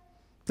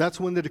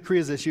 That's when the decree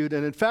is issued.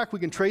 And in fact, we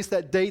can trace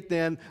that date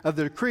then of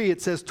the decree.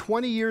 It says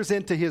 20 years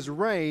into his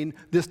reign,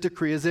 this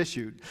decree is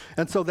issued.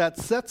 And so that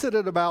sets it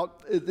at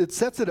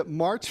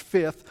March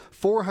 5th,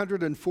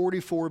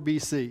 444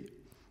 BC.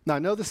 Now, I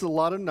know this is a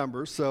lot of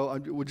numbers, so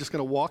we're just going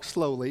to walk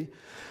slowly.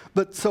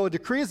 But so a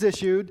decree is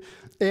issued,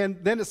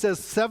 and then it says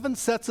 7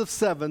 sets of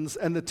 7s,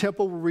 and the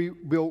temple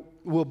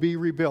will be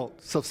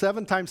rebuilt. So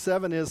 7 times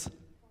 7 is,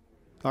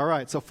 all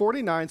right, so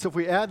 49. So if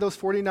we add those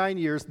 49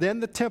 years, then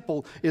the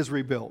temple is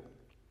rebuilt.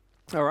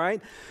 All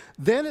right?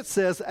 Then it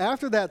says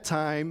after that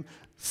time,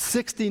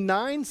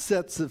 69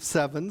 sets of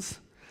 7s,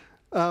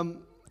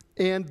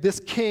 and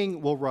this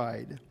king will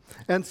ride.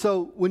 And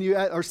so when you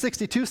add, or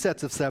 62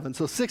 sets of 7,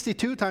 so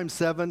 62 times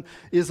 7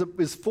 is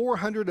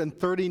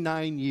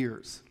 439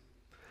 years.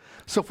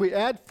 So if we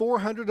add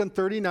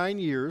 439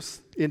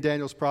 years in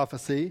Daniel's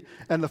prophecy,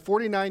 and the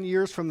 49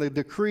 years from the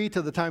decree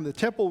to the time the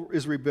temple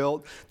is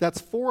rebuilt,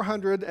 that's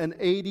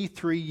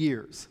 483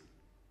 years.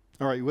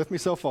 All right, you with me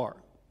so far?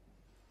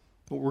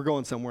 Well, we're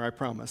going somewhere, I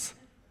promise.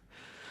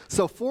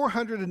 So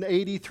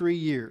 483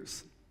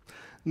 years.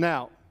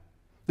 Now,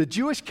 the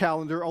Jewish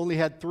calendar only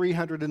had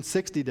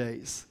 360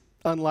 days,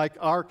 unlike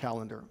our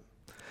calendar.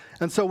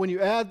 And so when you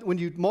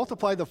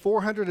multiply the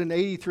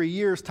 483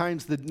 years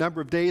times the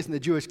number of days in the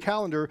Jewish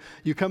calendar,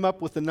 you come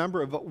up with the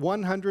number of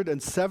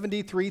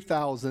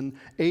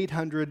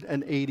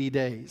 173,880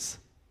 days.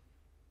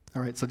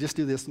 All right, so just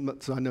do this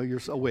so I know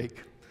you're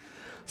awake.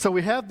 So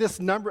we have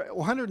this number,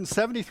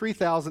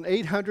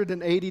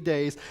 173,880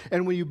 days,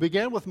 and when you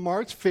begin with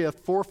March 5th,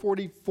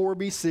 444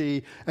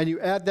 BC, and you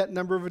add that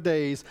number of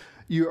days,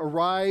 you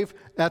arrive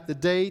at the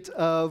date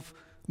of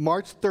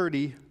March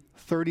 30,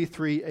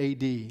 33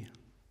 AD.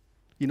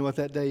 You know what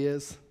that day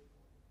is?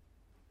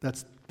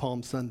 That's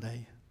Palm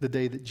Sunday, the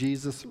day that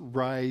Jesus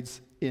rides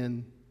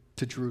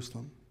into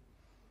Jerusalem.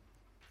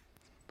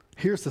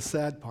 Here's the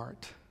sad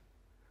part.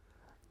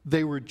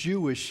 They were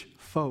Jewish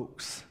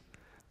folks.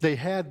 They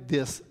had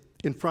this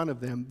in front of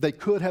them. They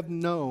could have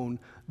known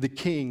the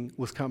king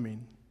was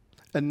coming.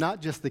 And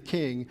not just the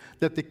king,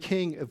 that the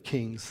King of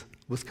Kings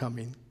was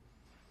coming.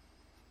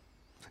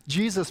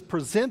 Jesus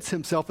presents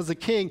himself as a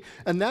king,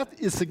 and that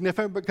is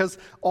significant because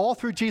all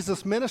through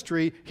Jesus'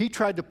 ministry, he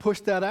tried to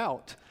push that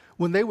out.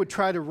 When they would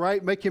try to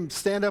make him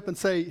stand up and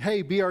say,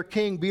 hey, be our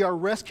king, be our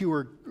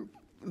rescuer,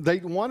 they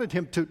wanted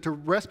him to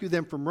rescue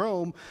them from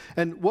Rome.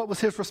 And what was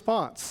his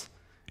response?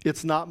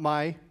 It's not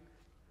my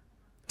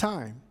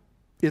time.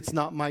 It's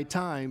not my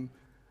time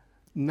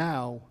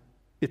Now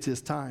it's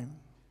his time.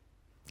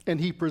 And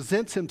he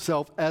presents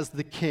himself as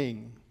the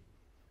king,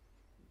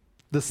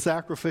 the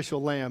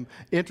sacrificial lamb.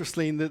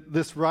 Interesting that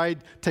this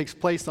ride takes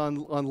place on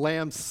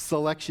Lamb's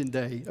Selection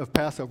Day of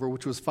Passover,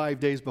 which was 5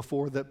 days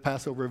before the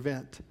Passover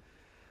event.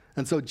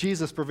 And so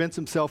Jesus presents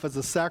himself as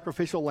a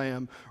sacrificial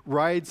lamb,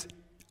 rides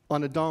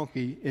on a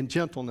donkey in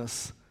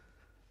gentleness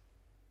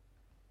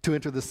to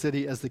enter the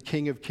city as the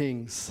King of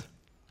Kings.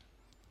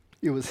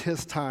 It was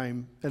his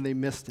time, and they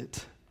missed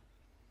it.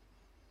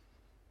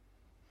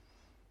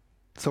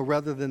 So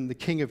rather than the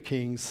King of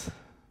Kings,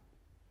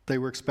 they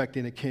were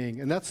expecting a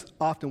king. And that's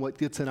often what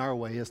gets in our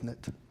way, isn't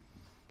it?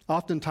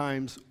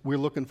 Oftentimes, we're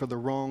looking for the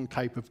wrong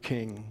type of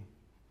king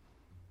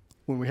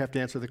when we have to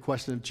answer the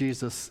question of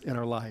Jesus in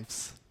our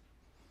lives.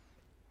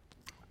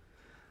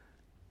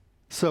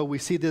 So we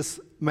see this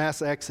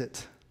mass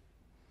exit.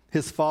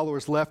 His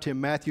followers left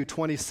him. Matthew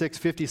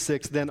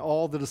 26:56. Then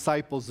all the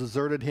disciples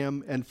deserted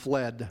him and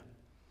fled.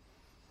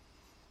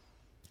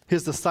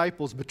 His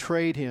disciples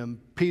betrayed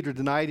him. Peter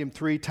denied him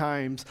 3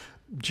 times.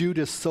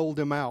 Judas sold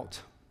him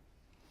out.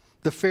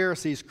 The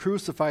Pharisees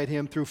crucified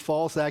him through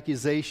false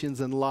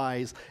accusations and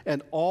lies.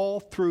 And all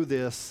through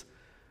this,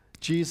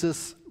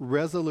 Jesus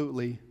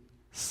resolutely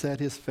set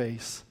his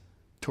face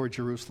toward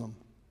Jerusalem.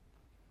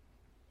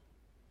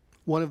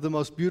 One of the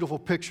most beautiful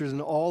pictures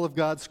in all of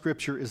God's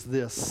scripture is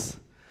this: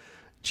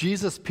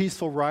 Jesus'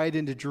 peaceful ride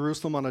into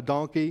Jerusalem on a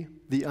donkey,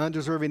 the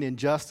undeserving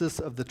injustice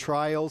of the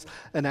trials,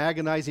 an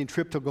agonizing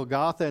trip to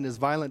Golgotha, and his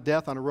violent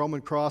death on a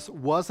Roman cross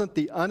wasn't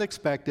the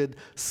unexpected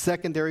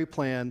secondary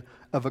plan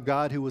of a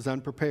God who was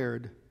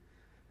unprepared.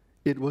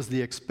 It was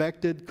the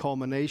expected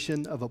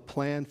culmination of a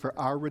plan for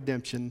our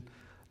redemption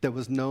that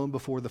was known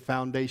before the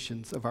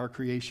foundations of our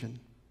creation.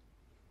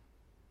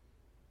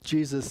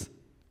 Jesus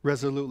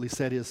resolutely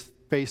set his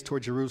face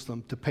toward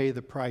Jerusalem to pay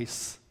the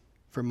price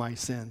for my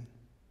sin.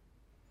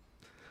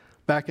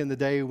 Back in the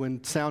day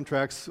when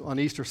soundtracks on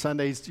Easter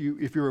Sundays,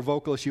 if you were a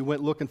vocalist, you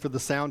went looking for the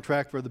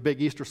soundtrack for the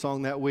big Easter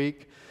song that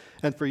week.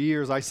 And for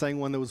years, I sang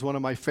one that was one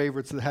of my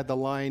favorites that had the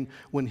line,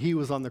 "When he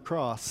was on the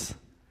cross,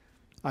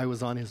 I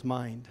was on his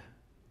mind."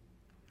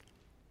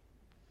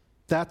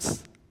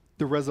 That's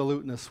the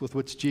resoluteness with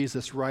which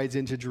Jesus rides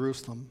into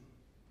Jerusalem.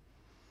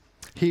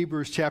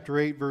 Hebrews chapter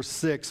 8, verse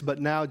 6,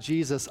 but now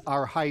Jesus,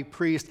 our high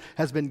priest,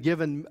 has been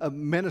given a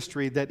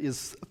ministry that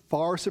is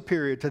far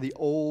superior to the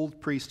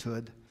old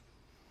priesthood.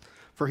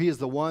 For he is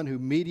the one who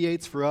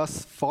mediates for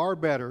us far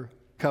better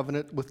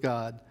covenant with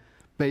God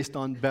based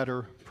on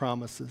better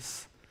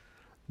promises.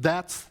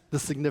 That's the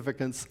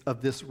significance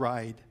of this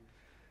ride.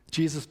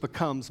 Jesus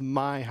becomes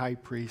my high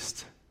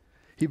priest.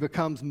 He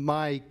becomes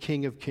my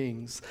King of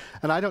Kings.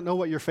 And I don't know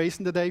what you're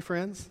facing today,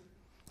 friends.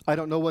 I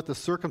don't know what the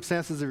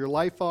circumstances of your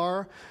life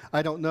are.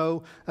 I don't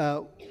know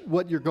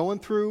what you're going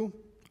through.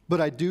 But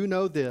I do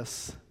know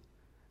this: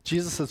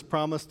 Jesus has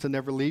promised to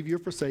never leave you or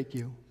forsake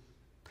you.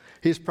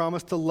 He's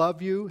promised to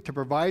love you, to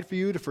provide for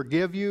you, to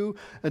forgive you,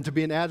 and to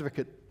be an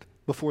advocate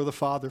before the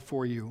Father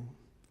for you.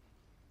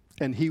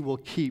 And he will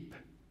keep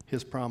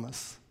his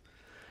promise.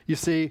 You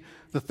see,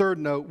 the third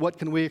note, what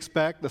can we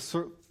expect? The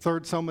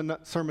third sermon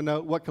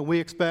note, what can we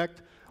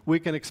expect?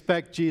 We can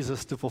expect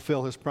Jesus to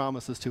fulfill his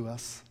promises to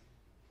us.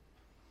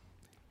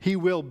 He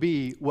will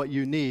be what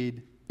you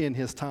need in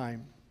his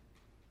time.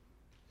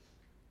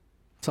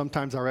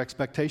 Sometimes our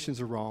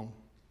expectations are wrong,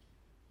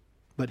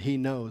 but he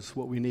knows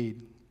what we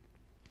need.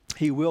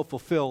 He will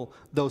fulfill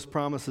those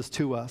promises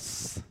to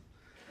us.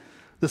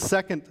 The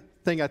second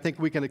thing I think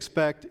we can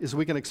expect is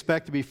we can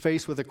expect to be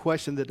faced with a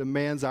question that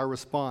demands our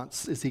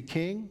response. Is he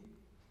king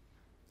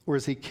or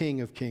is he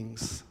King of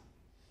Kings?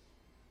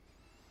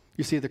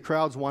 You see, the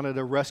crowds wanted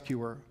a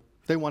rescuer.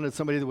 They wanted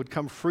somebody that would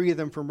come free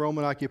them from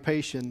Roman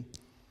occupation,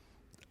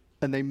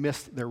 and they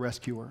missed their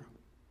rescuer,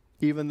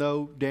 even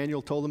though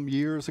Daniel told them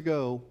years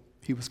ago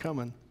he was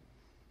coming.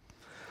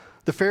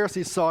 The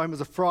Pharisees saw him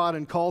as a fraud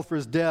and called for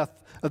his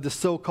death of the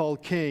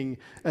so-called king,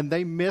 and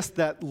they missed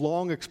that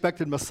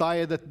long-expected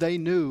Messiah that they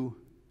knew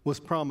was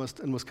promised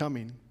and was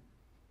coming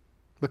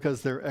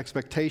because their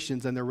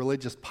expectations and their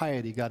religious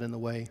piety got in the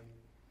way.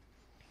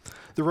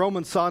 The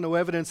Romans saw no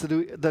evidence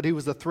that he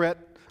was a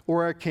threat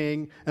or a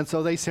king, and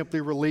so they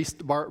simply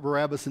released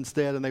Barabbas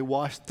instead, and they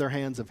washed their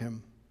hands of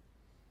him.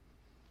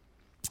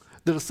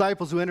 The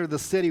disciples who entered the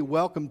city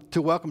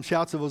welcome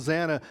shouts of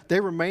Hosanna, they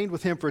remained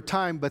with him for a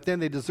time, but then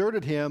they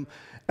deserted him,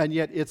 and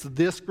yet it's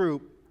this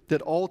group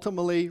that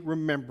ultimately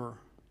remember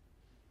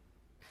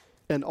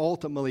and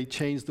ultimately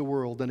change the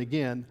world. And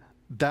again,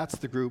 that's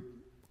the group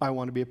I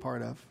want to be a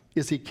part of.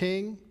 Is he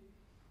king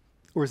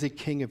or is he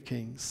King of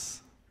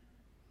Kings?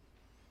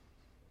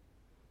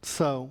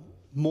 So,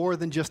 more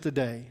than just a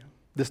day,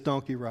 this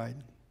donkey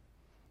ride,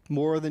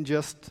 more than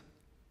just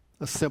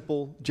a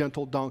simple,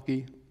 gentle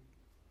donkey.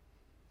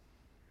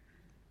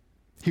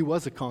 He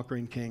was a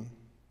conquering king.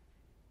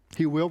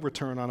 He will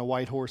return on a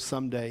white horse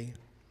someday.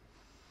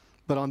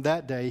 But on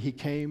that day, he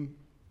came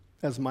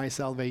as my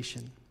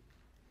salvation.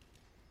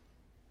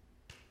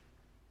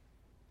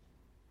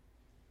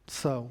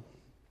 So,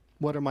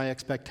 what are my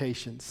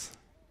expectations?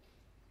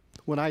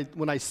 When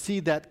I see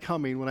that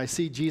coming, when I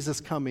see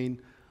Jesus coming,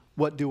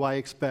 what do I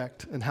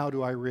expect and how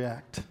do I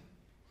react?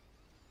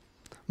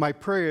 My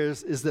prayer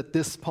is that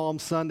this Palm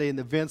Sunday and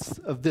the events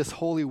of this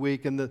Holy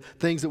Week and the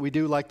things that we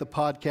do like the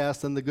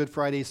podcast and the Good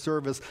Friday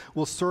service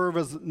will serve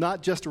as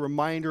not just a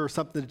reminder or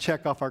something to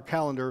check off our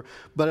calendar,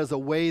 but as a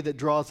way that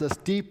draws us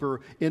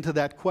deeper into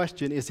that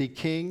question, is he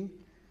king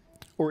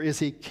or is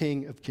he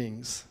King of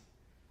Kings?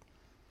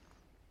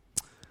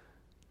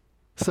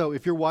 So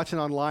if you're watching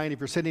online, if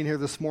you're sitting here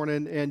this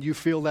morning and you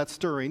feel that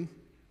stirring,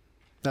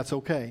 that's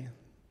okay.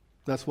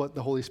 That's what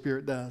the Holy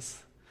Spirit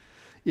does.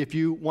 If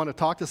you want to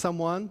talk to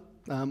someone,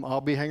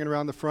 I'll be hanging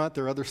around the front.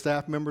 There are other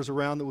staff members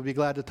around that would be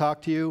glad to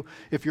talk to you.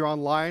 If you're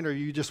online or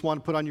you just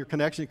want to put on your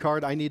connection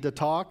card, I need to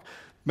talk,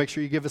 make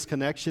sure you give us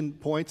connection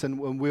points and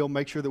we'll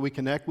make sure that we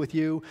connect with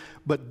you.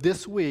 But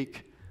this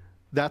week,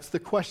 that's the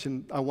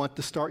question I want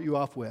to start you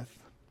off with.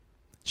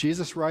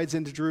 Jesus rides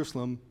into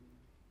Jerusalem.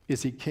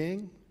 Is he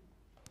king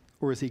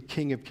or is he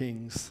King of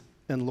Kings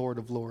and Lord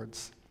of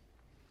Lords?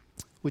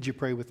 Would you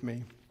pray with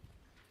me?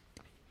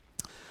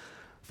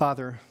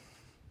 Father,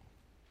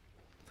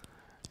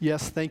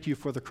 yes, thank you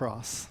for the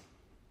cross.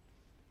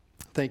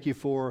 Thank you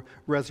for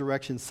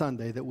Resurrection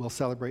Sunday that we'll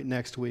celebrate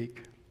next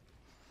week.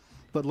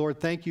 But Lord,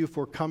 thank you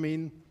for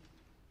coming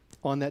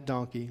on that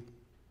donkey.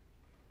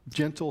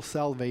 Gentle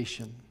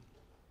salvation.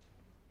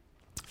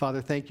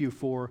 Father, thank you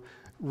for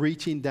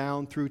reaching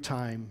down through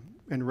time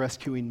and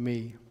rescuing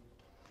me.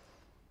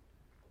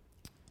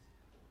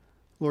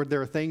 Lord,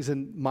 there are things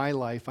in my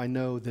life I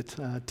know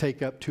that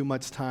take up too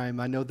much time.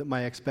 I know that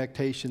my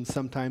expectations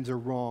sometimes are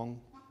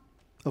wrong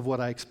of what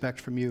I expect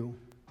from you.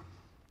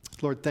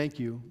 Lord, thank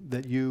you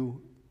that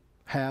you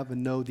have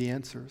and know the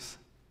answers.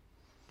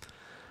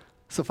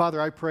 So,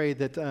 Father, I pray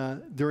that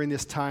during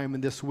this time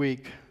and this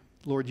week,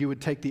 Lord, you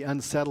would take the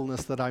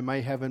unsettledness that I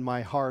may have in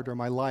my heart or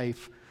my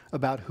life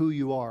about who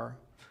you are,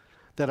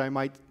 that I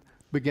might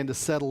begin to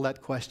settle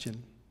that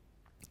question,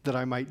 that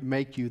I might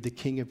make you the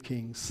King of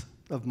Kings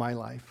of my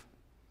life.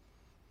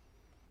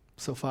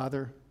 So,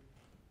 Father,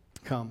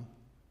 come.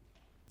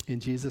 In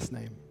Jesus'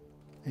 name,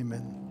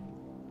 amen.